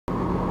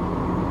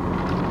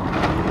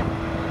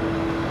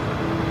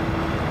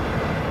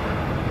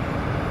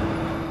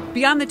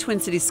Beyond the Twin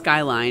Cities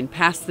skyline,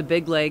 past the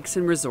big lakes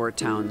and resort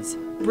towns,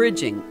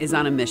 Bridging is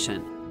on a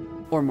mission,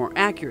 or more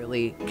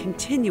accurately,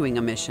 continuing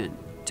a mission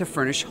to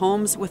furnish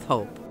homes with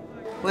hope.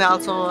 We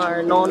also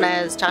are known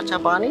as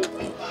Chachabani.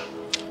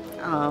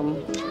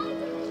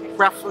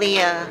 Roughly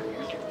an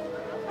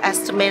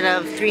estimate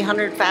of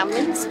 300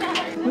 families.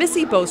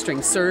 Missy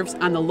Bowstring serves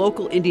on the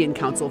local Indian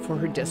Council for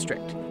her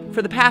district.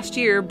 For the past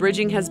year,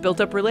 Bridging has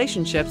built up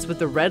relationships with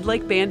the Red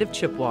Lake Band of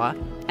Chippewa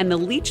and the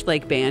Leech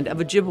Lake Band of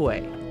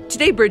Ojibwe.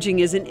 Today,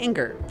 Bridging is in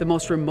Inger, the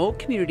most remote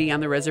community on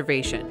the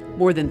reservation,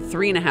 more than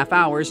 3.5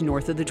 hours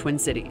north of the Twin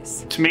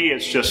Cities. To me,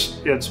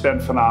 it's been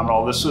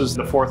phenomenal. This is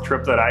the 4th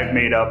trip that I've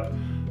made up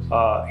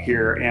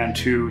here, and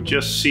to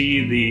just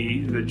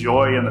see the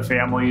joy in the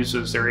families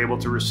as they're able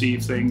to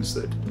receive things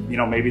that,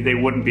 maybe they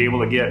wouldn't be able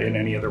to get in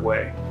any other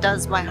way. It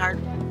does my heart,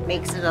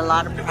 makes it a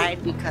lot of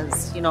pride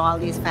because, all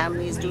these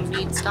families do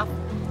need stuff.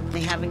 They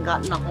haven't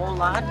gotten a whole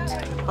lot,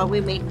 but we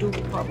make do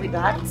with what we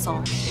got,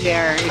 so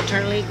they're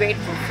eternally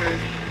grateful for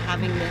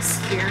having this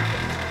here.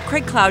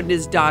 Craig Cloud and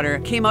his daughter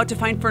came out to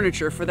find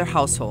furniture for their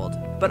household,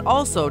 but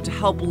also to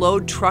help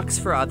load trucks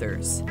for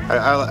others.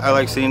 I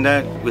like seeing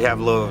that. We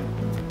have little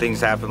things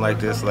happen like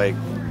this, like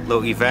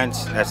little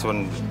events. That's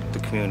when the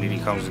community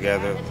comes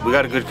together. We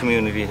got a good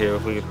community here.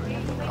 We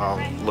all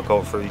look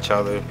out for each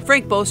other.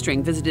 Frank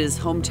Bowstring visited his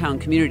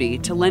hometown community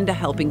to lend a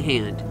helping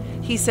hand.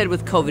 He said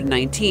with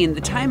COVID-19,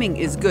 the timing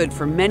is good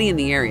for many in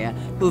the area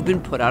who have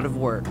been put out of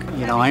work.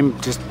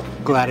 I'm just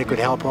glad I could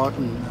help out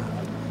and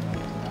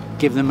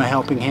give them a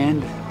helping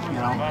hand.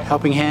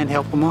 Helping hand,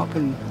 help them up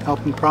and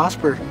help them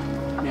prosper.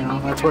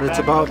 That's what it's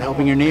about,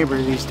 helping your neighbor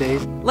these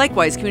days.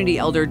 Likewise, community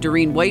elder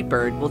Doreen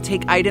Whitebird will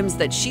take items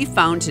that she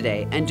found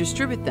today and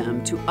distribute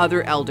them to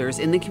other elders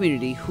in the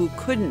community who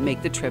couldn't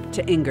make the trip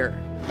to Inger.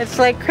 It's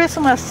like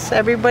Christmas.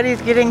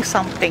 Everybody's getting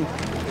something,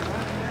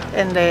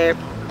 and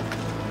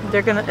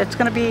it's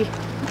gonna be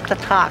the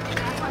talk.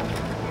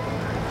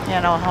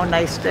 How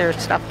nice their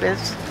stuff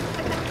is,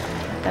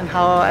 and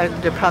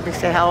they'll probably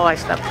say how I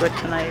slept good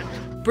tonight.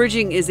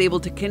 Bridging is able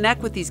to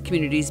connect with these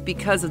communities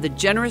because of the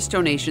generous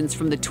donations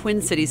from the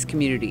Twin Cities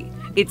community.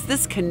 It's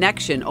this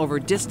connection over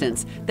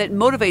distance that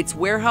motivates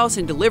warehouse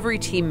and delivery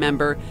team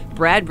member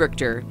Brad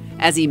Richter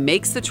as he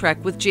makes the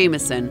trek with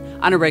Jameson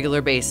on a regular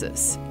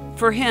basis.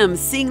 For him,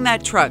 seeing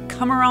that truck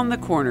come around the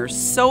corner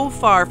so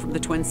far from the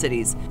Twin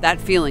Cities, that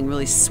feeling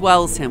really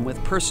swells him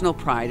with personal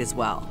pride as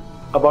well.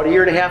 About 1.5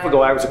 years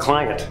ago, I was a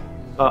client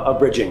of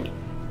Bridging.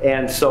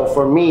 And so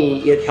for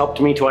me, it helped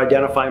me to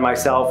identify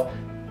myself,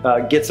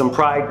 get some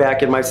pride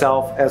back in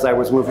myself as I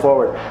was moving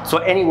forward. So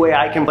any way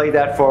I can play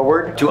that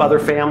forward to other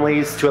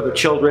families, to other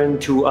children,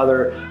 to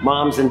other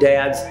moms and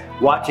dads,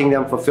 watching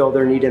them fulfill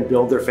their need and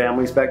build their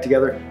families back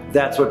together,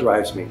 that's what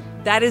drives me.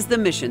 That is the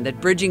mission that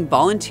Bridging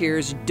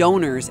volunteers,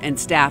 donors, and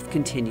staff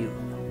continue.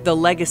 The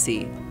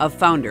legacy of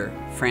founder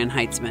Fran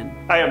Heitzman.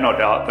 I have no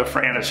doubt that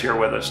Fran is here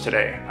with us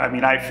today.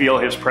 I feel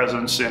his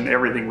presence in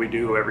everything we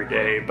do every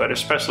day, but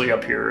especially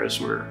up here as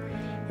we're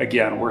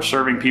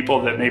serving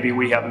people that maybe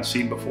we haven't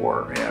seen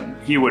before, and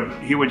he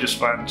would just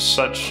find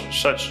such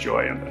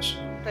joy in this.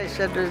 I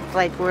said it's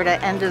like we're at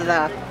the end of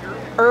the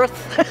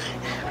earth.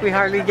 We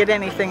hardly get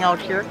anything out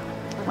here.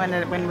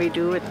 When we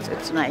do,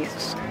 it's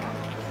nice.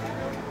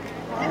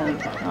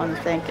 And I want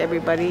to thank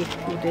everybody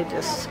who did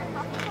this.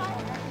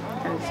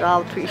 And it's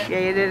all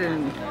appreciated,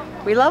 and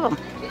we love them.